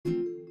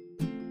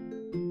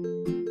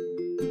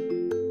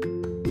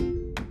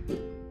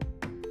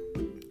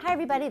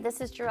everybody, this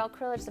is Jarrell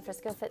Krilich, the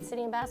Frisco Fit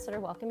City Ambassador,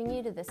 welcoming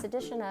you to this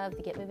edition of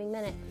the Get Moving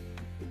Minute.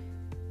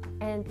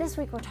 And this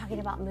week we're talking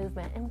about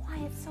movement and why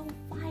it's so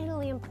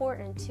vitally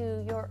important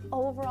to your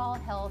overall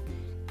health,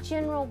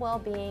 general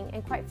well-being,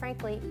 and quite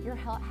frankly, your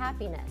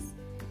happiness.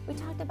 We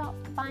talked about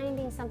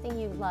finding something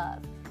you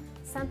love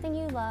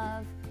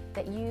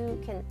that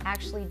you can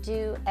actually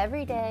do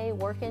every day,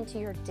 work into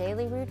your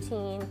daily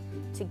routine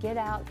to get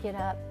out, get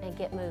up, and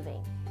get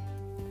moving.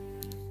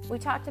 We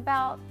talked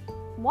about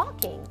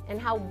walking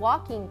and how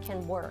walking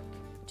can work.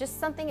 Just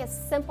something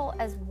as simple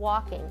as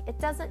walking.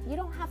 You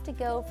don't have to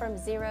go from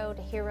zero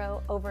to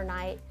hero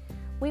overnight.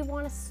 We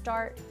want to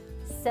start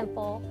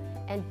simple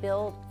and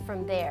build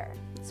from there.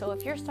 So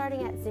if you're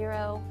starting at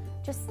zero,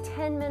 just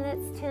 10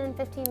 minutes, 10,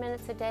 15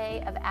 minutes a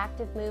day of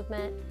active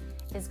movement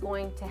is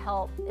going to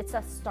help. It's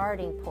a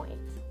starting point.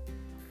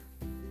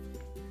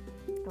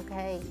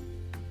 Okay.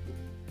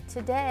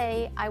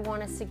 Today, I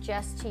want to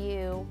suggest to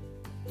you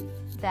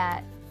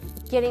that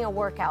getting a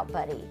workout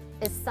buddy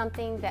is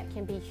something that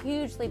can be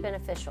hugely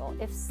beneficial.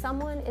 If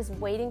someone is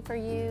waiting for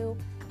you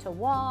to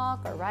walk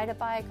or ride a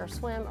bike or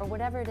swim or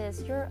whatever it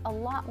is, you're a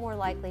lot more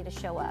likely to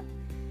show up.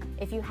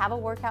 If you have a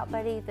workout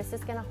buddy, this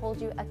is going to hold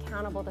you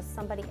accountable to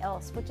somebody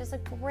else, which is a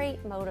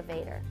great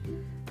motivator.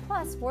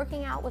 Plus,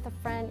 working out with a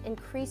friend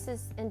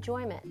increases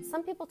enjoyment.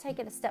 Some people take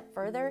it a step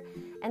further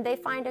and they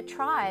find a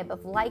tribe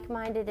of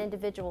like-minded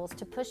individuals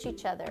to push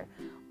each other,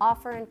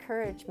 offer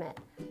encouragement,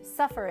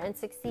 suffer and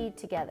succeed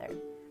together.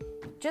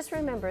 Just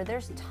remember,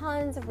 there's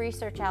tons of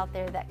research out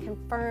there that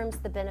confirms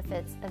the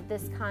benefits of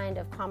this kind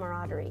of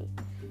camaraderie.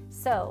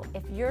 So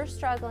if you're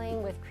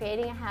struggling with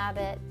creating a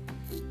habit,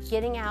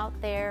 getting out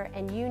there,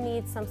 and you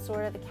need some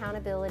sort of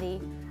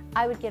accountability,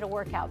 I would get a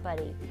workout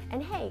buddy.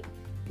 And hey,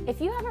 if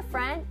you have a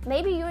friend,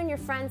 maybe you and your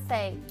friend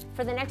say,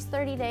 for the next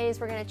 30 days,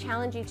 we're going to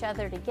challenge each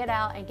other to get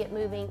out and get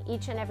moving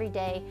each and every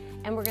day,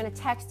 and we're going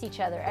to text each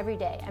other every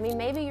day. I mean,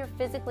 maybe you're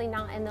physically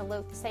not in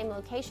the same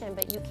location,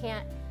 but you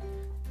can't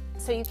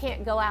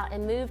go out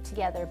and move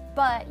together,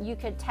 but you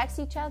could text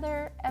each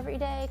other every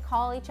day,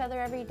 call each other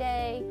every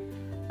day.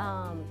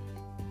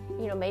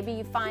 Maybe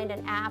you find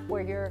an app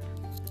where you're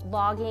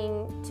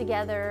logging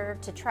together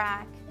to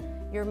track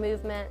your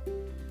movement.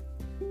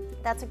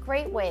 That's a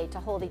great way to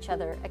hold each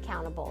other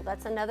accountable.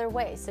 That's another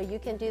way. So you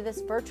can do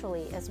this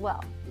virtually as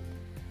well.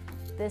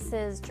 This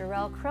is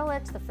Jarrell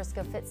Krilich, the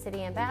Frisco Fit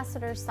City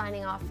Ambassador,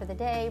 signing off for the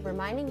day,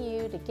 reminding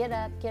you to get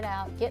up, get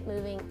out, get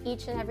moving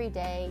each and every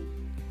day.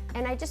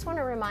 And I just want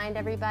to remind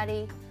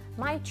everybody,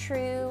 my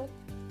true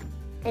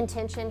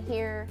intention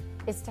here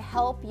is to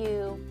help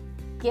you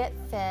get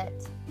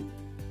fit,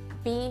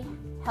 be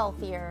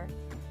healthier,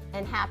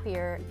 and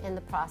happier in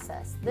the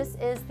process. This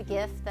is the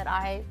gift that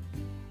I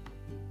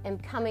am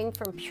coming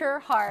from pure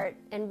heart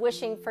and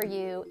wishing for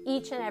you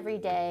each and every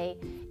day.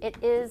 It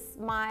is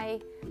my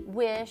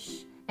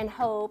wish and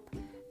hope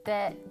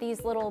that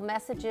these little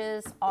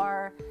messages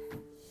are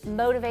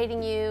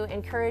motivating you,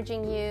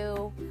 encouraging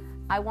you.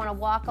 I want to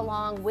walk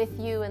along with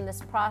you in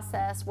this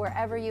process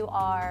wherever you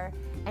are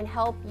and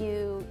help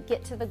you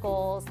get to the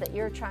goals that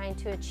you're trying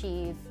to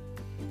achieve.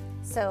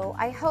 So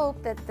I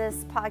hope that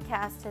this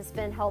podcast has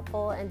been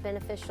helpful and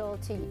beneficial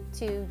to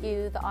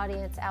you, the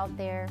audience out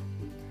there.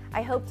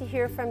 I hope to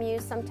hear from you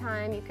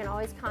sometime. You can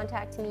always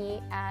contact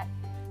me at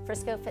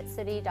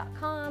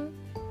friscofitcity.com.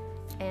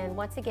 And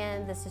once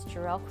again, this is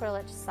Jarrell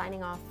Krilich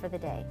signing off for the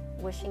day.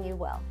 Wishing you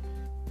well.